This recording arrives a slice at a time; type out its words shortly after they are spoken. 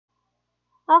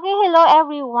Okay, hello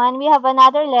everyone. We have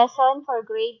another lesson for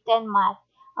grade 10 math.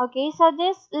 Okay, so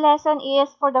this lesson is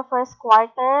for the first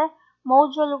quarter,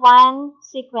 module 1,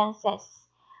 sequences.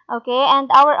 Okay,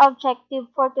 and our objective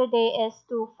for today is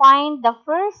to find the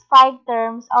first 5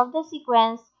 terms of the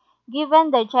sequence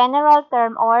given the general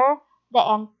term or the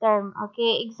nth term.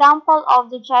 Okay, example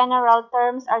of the general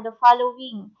terms are the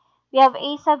following. We have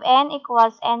a sub n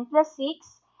equals n plus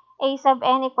 6. A sub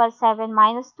n equals 7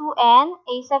 minus 2n,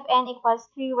 a sub n equals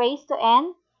 3 raised to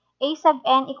n, a sub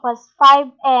n equals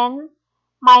 5n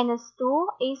minus 2,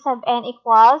 a sub n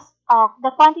equals the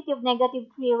quantity of negative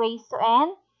 3 raised to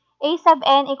n, a sub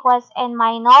n equals n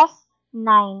minus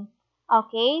 9.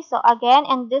 Okay, so again,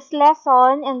 in this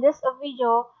lesson, in this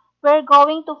video, we're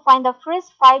going to find the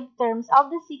first 5 terms of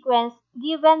the sequence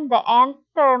given the nth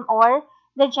term or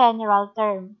the general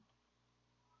term.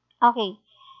 Okay.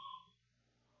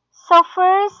 So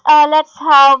first, let's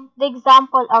have the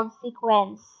example of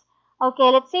sequence.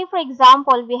 Okay, let's say for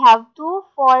example, we have 2,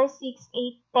 4, 6,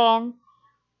 8, 10,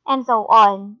 and so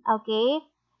on. Okay,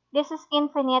 this is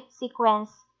infinite sequence.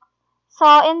 So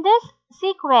in this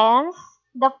sequence,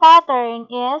 the pattern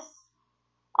is,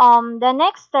 the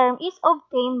next term is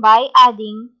obtained by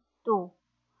adding 2.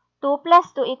 2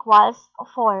 plus 2 equals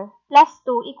 4, plus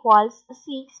 2 equals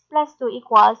 6, plus 2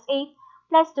 equals 8,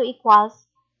 plus 2 equals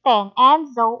 10, and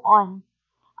so on.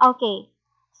 Okay,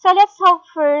 so let's have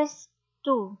first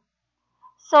 2.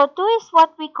 So 2 is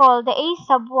what we call the a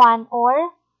sub 1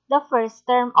 or the first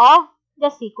term of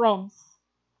the sequence.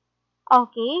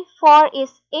 Okay, 4 is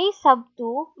a sub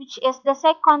 2, which is the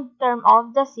second term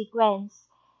of the sequence.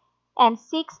 And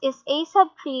 6 is a sub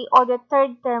 3 or the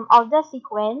third term of the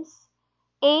sequence.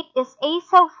 8 is a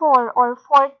sub 4 or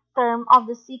fourth term of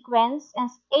the sequence.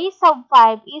 And a sub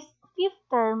 5 is fifth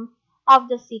term of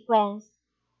the sequence.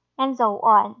 And so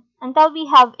on, until we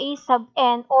have a sub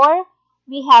n or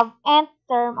we have nth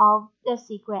term of the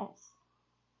sequence.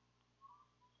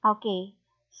 Okay,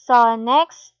 so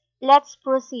next, let's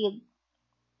proceed.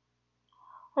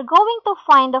 We're going to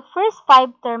find the first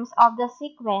 5 terms of the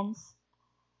sequence.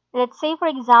 Let's say for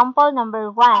example,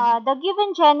 number 1, the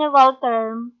given general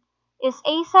term is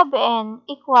a sub n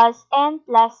equals n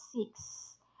plus 6.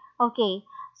 Okay,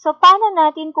 so paano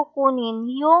natin kukunin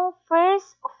yung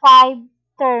first 5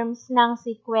 terms ng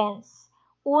sequence?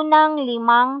 Unang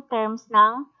 5 terms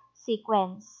ng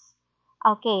sequence.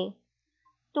 Okay,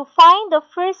 to find the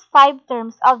first 5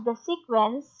 terms of the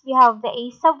sequence, we have the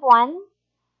a sub 1,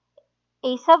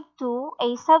 a sub 2, a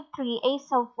sub 3, a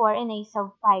sub 4, and a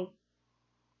sub 5.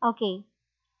 Okay,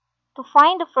 to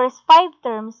find the first 5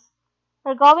 terms,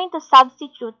 we're going to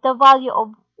substitute the value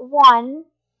of 1,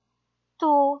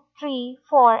 2, 3,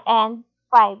 4, and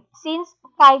 5 since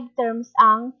 5 terms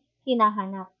ang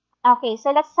hinahanap. Okay, so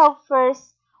let's solve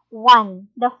first 1,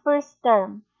 the first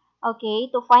term. Okay,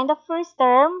 to find the first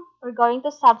term, we're going to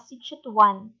substitute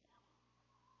 1.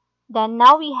 Then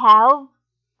now we have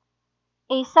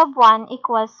a sub 1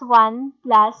 equals 1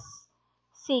 plus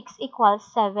 6 equals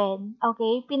 7.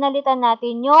 Okay, pinalitan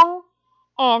natin yung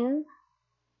n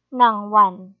ng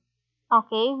 1.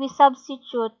 Okay, we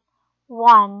substitute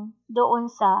 1 doon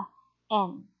sa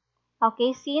n.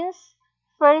 Okay, since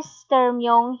first term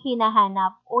yung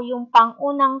hinahanap o yung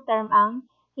pang-unang term ang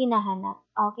hinahanap.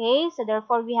 Okay, so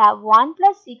therefore we have 1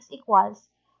 plus 6 equals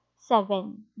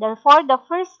 7. Therefore, the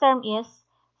first term is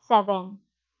 7.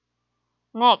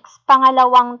 Next,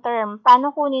 pangalawang term.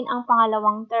 Paano kunin ang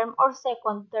pangalawang term or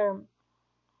second term?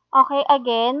 Okay,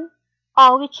 again,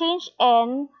 we change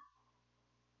n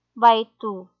by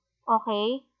 2.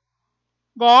 Okay?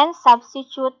 Then,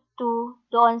 substitute 2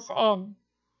 doon sa n.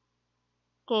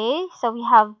 Okay, so we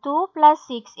have 2 plus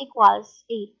 6 equals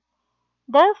 8.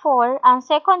 Therefore, ang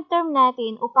second term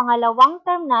natin o pangalawang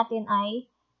term natin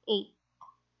ay 8.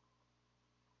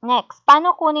 Next,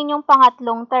 paano kunin yung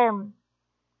pangatlong term?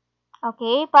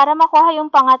 Okay, para makuha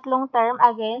yung pangatlong term,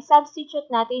 again, substitute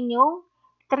natin yung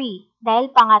 3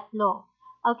 dahil pangatlo.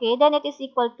 Okay, then it is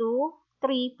equal to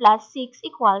 3 plus 6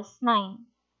 equals 9.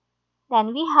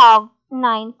 Then we have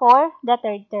 9 for the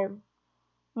third term.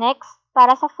 Next,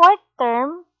 para sa fourth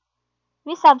term,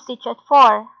 we substitute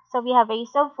 4. So we have a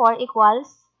sub 4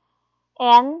 equals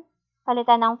n,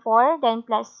 palitan ng 4, then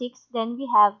plus 6, then we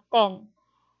have 10.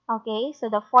 Okay,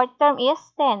 so the fourth term is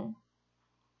 10.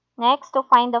 Next, to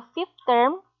find the fifth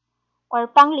term or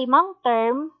panglimang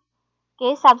term,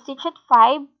 okay, substitute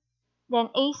 5, then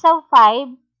a sub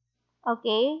 5,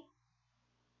 okay,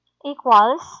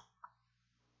 equals,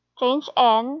 change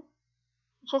n,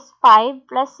 which is 5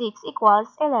 plus 6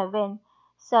 equals 11.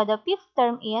 So the fifth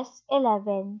term is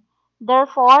 11.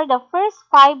 Therefore, the first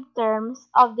 5 terms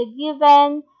of the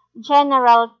given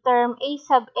general term a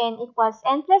sub n equals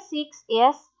n plus 6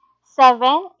 is 7,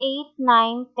 8,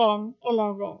 9, 10,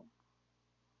 11.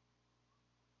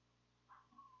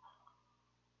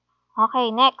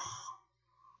 Okay, next.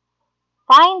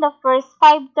 Find the first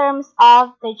 5 terms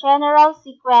of the general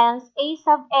sequence a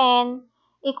sub n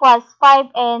equals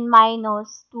 5n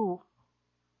minus 2.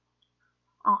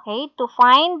 Okay, to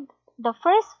find the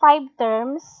first 5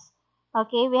 terms,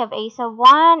 okay, we have a sub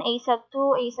 1, a sub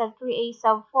 2, a sub 3, a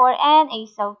sub 4, and a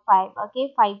sub 5. Okay,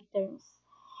 5 terms.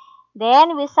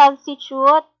 Then we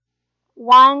substitute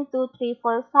 1, 2, 3,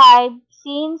 4, 5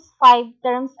 since 5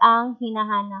 terms ang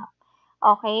hinahanap.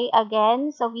 Okay,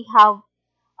 again, so we have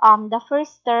the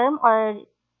first term or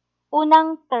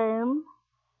unang term,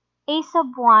 a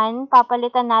sub 1,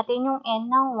 papalitan natin yung n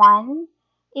ng 1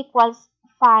 equals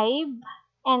 5.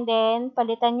 And then,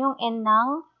 palitan yung n ng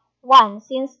 1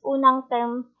 since unang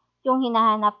term yung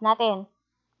hinahanap natin.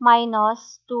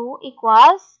 Minus 2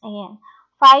 equals, ayan,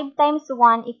 5 times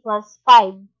 1 equals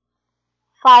 5.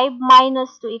 5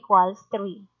 minus 2 equals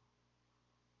 3.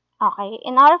 Okay,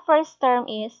 and our first term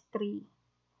is 3.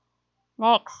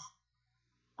 Next,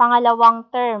 pangalawang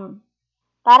term.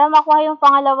 Para makuha yung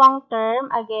pangalawang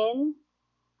term, again,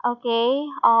 okay,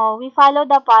 we follow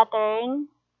the pattern.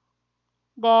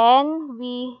 Then,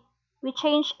 we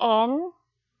change n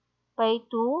by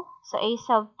 2. So, a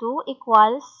sub 2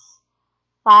 equals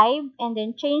 5. And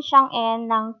then, change ang n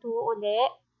ng 2 uli.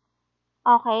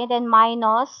 Okay, then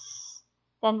minus.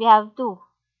 Then, we have 2.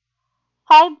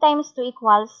 5 times 2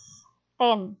 equals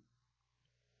 10.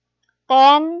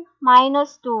 10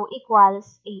 minus 2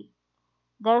 equals 8.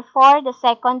 Therefore, the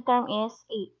second term is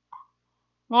 8.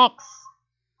 Next,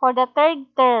 for the third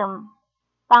term,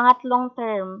 pangatlong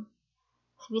term,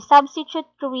 we substitute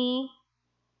 3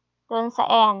 dun sa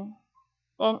n.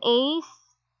 Then a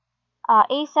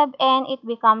sub n, it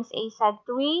becomes a sub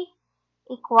 3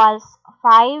 equals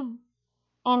 5.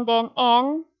 And then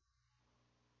n,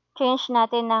 change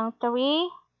natin ng 3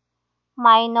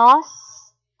 minus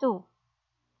 2.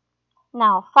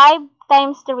 Now, 5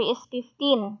 times 3 is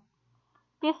 15.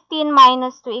 15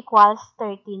 minus 2 equals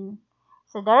 13.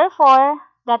 So, therefore,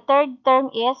 the third term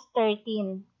is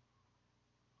 13.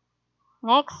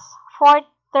 Next, fourth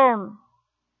term.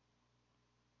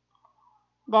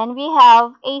 Then we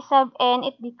have a sub n,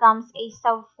 it becomes a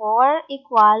sub 4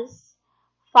 equals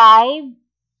 5.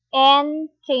 N,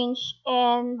 change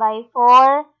n by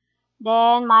 4.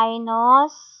 Then,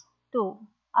 minus 2.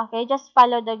 Okay, just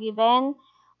follow the given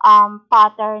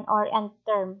pattern or nth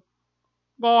term.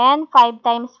 Then, 5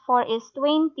 times 4 is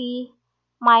 20.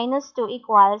 Minus 2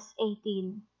 equals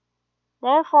 18.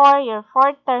 Therefore, your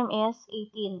fourth term is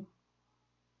 18.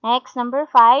 Next, number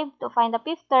 5. To find the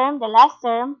fifth term, the last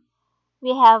term,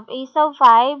 we have a sub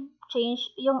 5. Change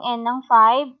yung n ng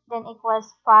 5. Then,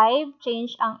 equals 5.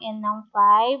 Change ang n ng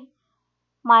 5.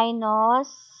 Minus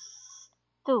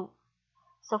 2.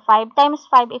 So, 5 times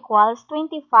 5 equals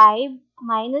 25.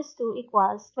 Minus 2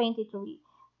 equals 23.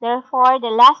 Therefore,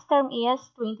 the last term is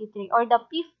 23, or the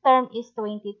fifth term is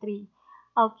 23.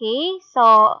 Okay,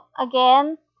 so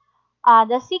again,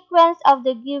 the sequence of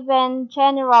the given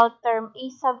general term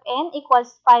a sub n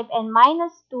equals 5n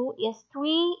minus 2 is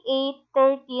 3,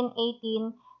 8, 13,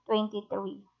 18,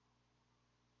 23.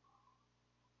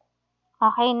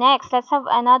 Okay, next, let's have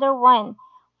another one.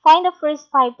 Find the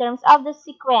first 5 terms of the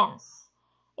sequence.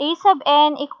 A sub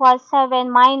n equals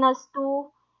 7 minus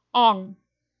 2n.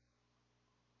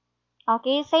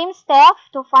 Okay, same step.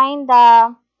 To find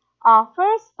the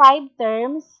first 5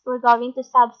 terms, we're going to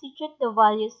substitute the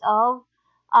values of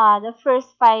the first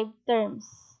 5 terms.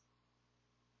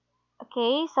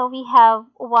 Okay, so we have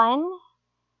 1,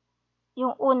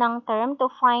 yung unang term. To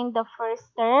find the first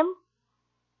term,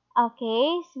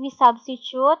 okay, so we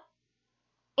substitute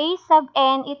a sub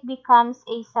n, it becomes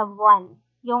a sub 1.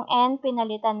 Yung n,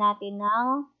 pinalitan natin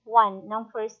ng 1, ng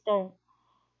first term.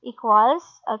 Equals,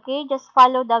 okay, just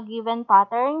follow the given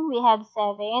pattern. We have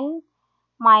 7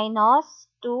 minus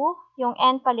 2, yung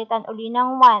n palitan uli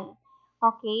ng 1.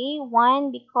 Okay, 1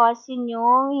 because yun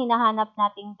yung hinahanap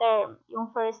nating term,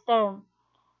 yung first term.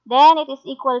 Then, it is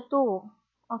equal to,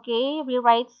 okay, we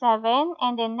write 7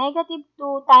 and then negative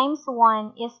 2 times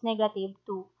 1 is negative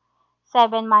 2.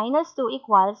 7 minus 2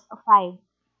 equals 5.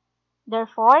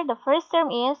 Therefore, the first term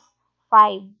is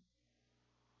 5.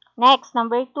 Next,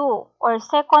 number 2, or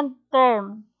second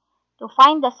term. To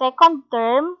find the second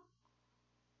term,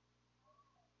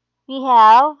 we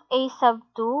have a sub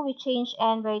 2, we change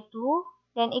n by 2,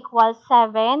 then equals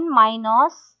 7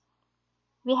 minus,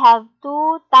 we have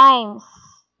 2 times,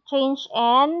 change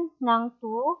n ng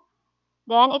 2,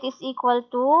 then it is equal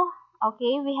to,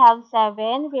 Okay, we have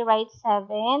 7. We write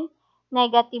 7.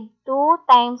 Negative 2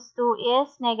 times 2 is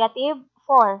negative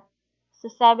 4. So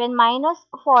 7 minus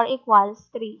 4 equals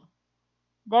 3.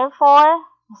 Therefore,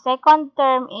 the second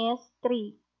term is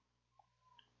 3.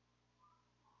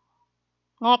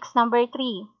 Next, number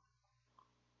 3.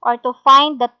 Or to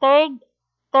find the third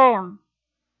term.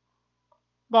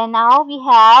 Then now we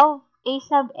have a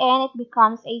sub n, it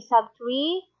becomes a sub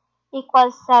 3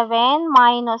 equals 7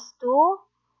 minus 2.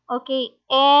 Okay,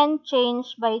 n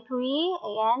changed by 3.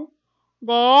 Ayan.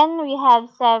 Then we have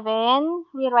 7.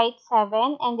 We write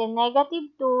 7. And then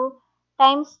negative 2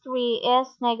 times 3 is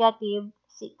negative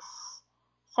 6.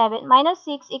 7 minus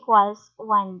 6 equals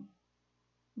 1.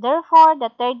 Therefore,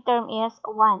 the third term is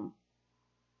 1.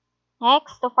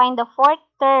 Next, to find the fourth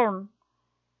term.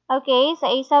 Okay, so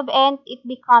a sub n, it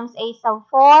becomes a sub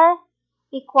 4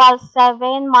 equals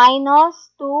 7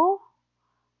 minus 2.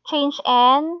 Change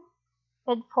n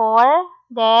with 4.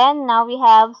 Then, now we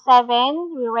have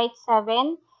 7. We write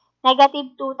 7. Negative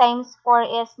 2 times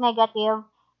 4 is negative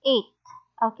 8.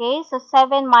 Okay, so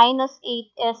 7 minus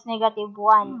 8 is negative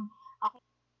 1. Okay.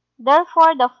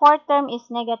 Therefore, the fourth term is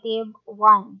negative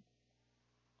 1.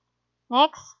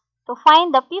 Next, to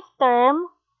find the fifth term,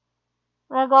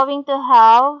 we're going to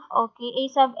have, okay, a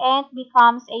sub n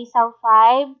becomes a sub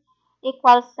 5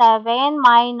 equals 7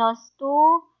 minus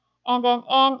 2, and then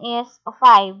n is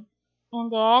 5.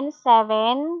 And then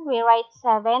 7, we write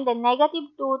 7, then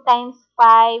negative 2 times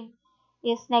 5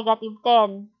 is negative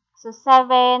 10. So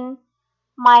 7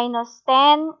 minus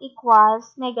 10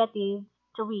 equals negative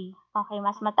 3. Okay,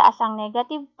 mas mataas ang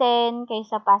negative 10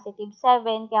 kaysa positive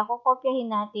 7, kaya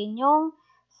kukopyahin natin yung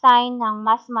sign ng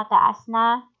mas mataas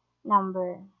na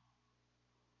number.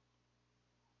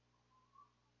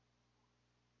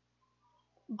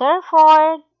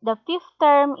 Therefore, the fifth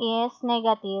term is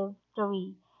negative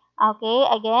 3. Okay,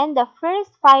 again, the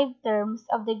first 5 terms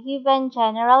of the given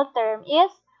general term is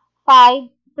 5,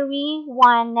 3,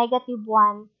 1, negative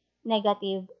 1,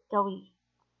 negative 3.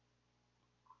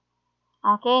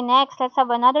 Okay, next, let's have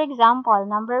another example.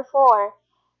 Number 4.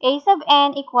 A sub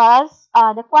n equals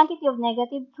the quantity of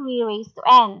negative 3 raised to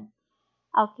n.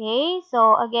 Okay,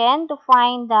 so again, to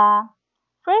find the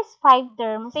first 5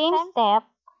 terms, same step.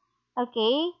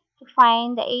 Okay, to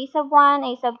find the a sub 1,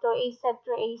 a sub 2, a sub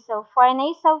 3, a sub 4, and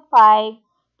a sub 5,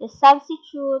 just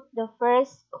substitute the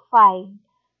first 5.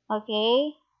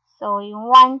 Okay, so yung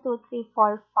 1, 2, 3,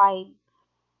 4, 5.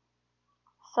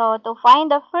 So to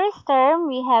find the first term,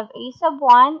 we have a sub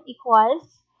 1 equals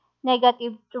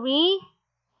negative 3,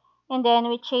 and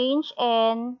then we change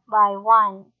n by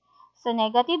 1. So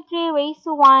negative 3 raised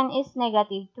to 1 is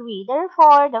negative 3.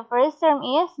 Therefore, the first term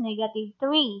is negative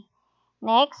 3.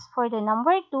 Next, for the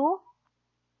number 2,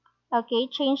 okay,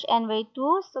 change n by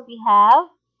 2. So we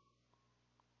have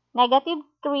negative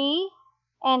 3,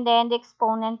 and then the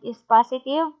exponent is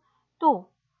positive 2.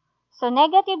 So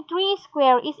negative 3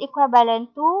 squared is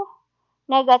equivalent to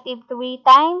negative 3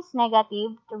 times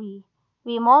negative 3.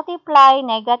 We multiply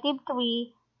negative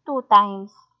 3 2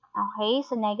 times. Okay,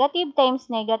 so negative times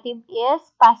negative is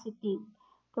positive.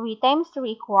 3 times 3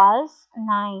 equals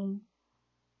 9.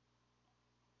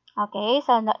 Okay,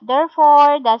 so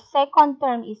therefore, the second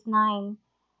term is 9.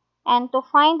 And to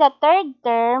find the third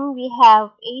term, we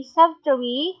have a sub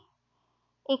 3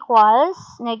 equals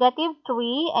negative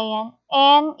 3, and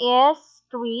n is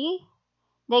 3.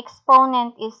 The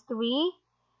exponent is 3.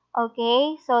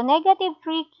 Okay, so negative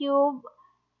 3 cubed,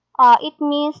 it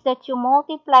means that you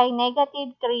multiply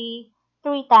negative 3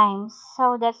 3 times.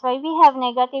 So that's why we have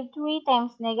negative 3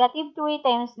 times negative 3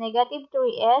 times negative 3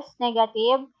 is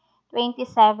negative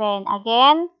 27.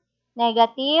 Again,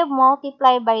 negative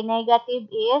multiplied by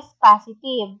negative is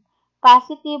positive.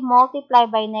 Positive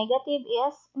multiplied by negative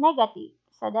is negative.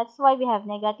 So that's why we have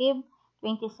negative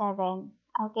 27.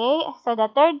 Okay, so the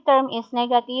third term is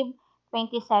negative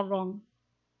 27.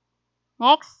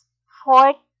 Next,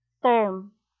 fourth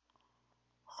term.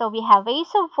 So we have a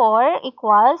sub 4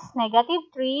 equals negative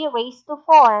 3 raised to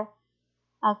 4.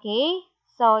 Okay,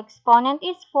 so exponent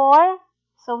is 4.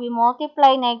 So we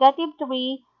multiply negative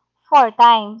 3 4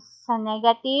 times. So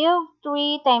negative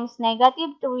 3 times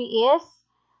negative 3 is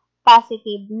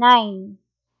positive 9.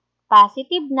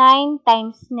 Positive 9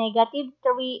 times negative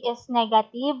 3 is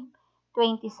negative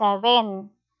 27.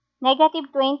 Negative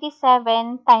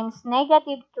 27 times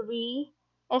negative 3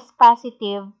 is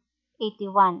positive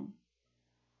 81.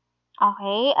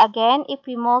 Okay, again, if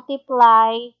we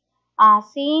multiply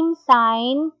same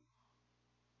sign,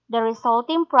 the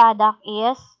resulting product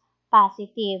is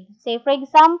positive. Say, for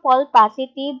example,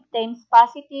 positive times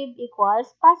positive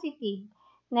equals positive.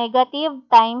 Negative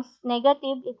times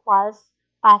negative equals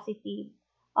positive.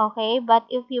 Okay, but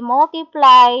if you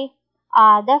multiply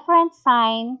different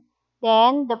sign,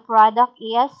 then the product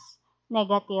is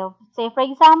negative. Say for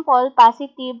example,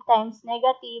 positive times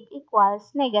negative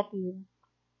equals negative.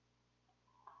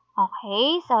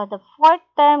 Okay, so the fourth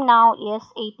term now is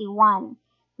 81.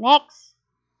 Next,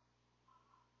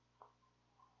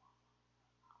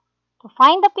 to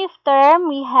find the fifth term,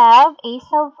 we have a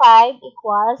sub 5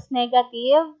 equals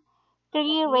negative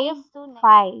 3 raised to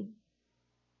 5.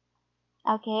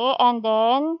 Okay, and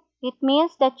then it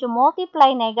means that you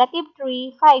multiply negative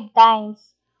 3 5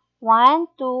 times. 1,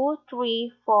 2,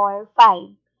 3, 4,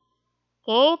 5.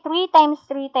 Okay, 3 times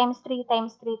 3 times 3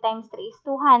 times 3 times 3 is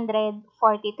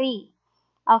 243.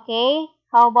 Okay,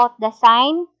 how about the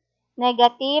sign?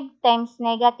 Negative times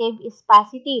negative is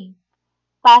positive.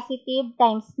 Positive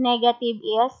times negative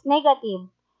is negative.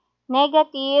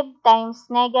 Negative times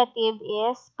negative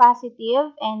is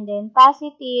positive, and then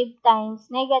positive times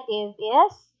negative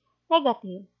is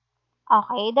negative.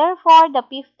 Okay, therefore, the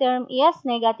fifth term is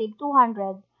negative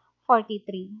 243.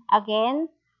 Again,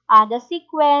 the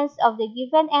sequence of the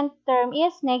given nth term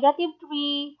is negative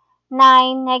 3,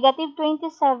 9, negative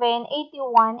 27,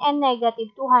 81, and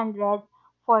negative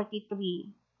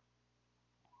 243.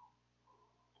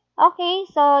 Okay,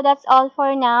 so that's all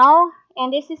for now.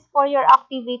 And this is for your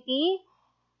activity.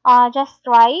 Just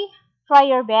try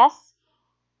your best.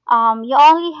 You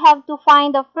only have to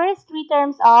find the first three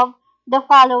terms of the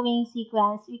following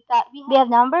sequence. We have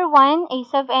number 1, a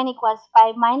sub n equals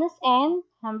 5 minus n.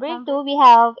 Number 2, we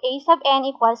have a sub n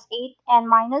equals 8 n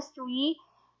minus 3.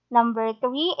 Number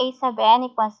 3, a sub n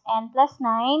equals n plus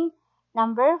 9.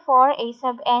 Number 4, a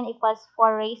sub n equals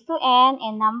 4 raised to n.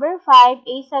 And number 5,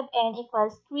 a sub n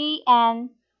equals 3n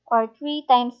or 3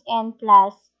 times n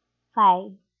plus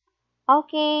 5.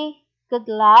 Okay, good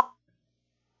luck.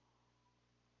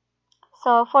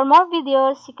 So, for more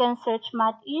videos, you can search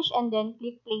Math-ish and then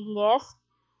click playlist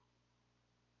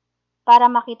para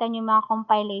makita nyo mga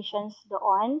compilations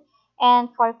doon.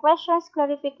 And for questions,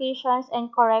 clarifications,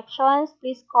 and corrections,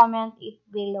 please comment it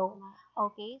below.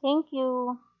 Okay, thank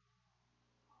you.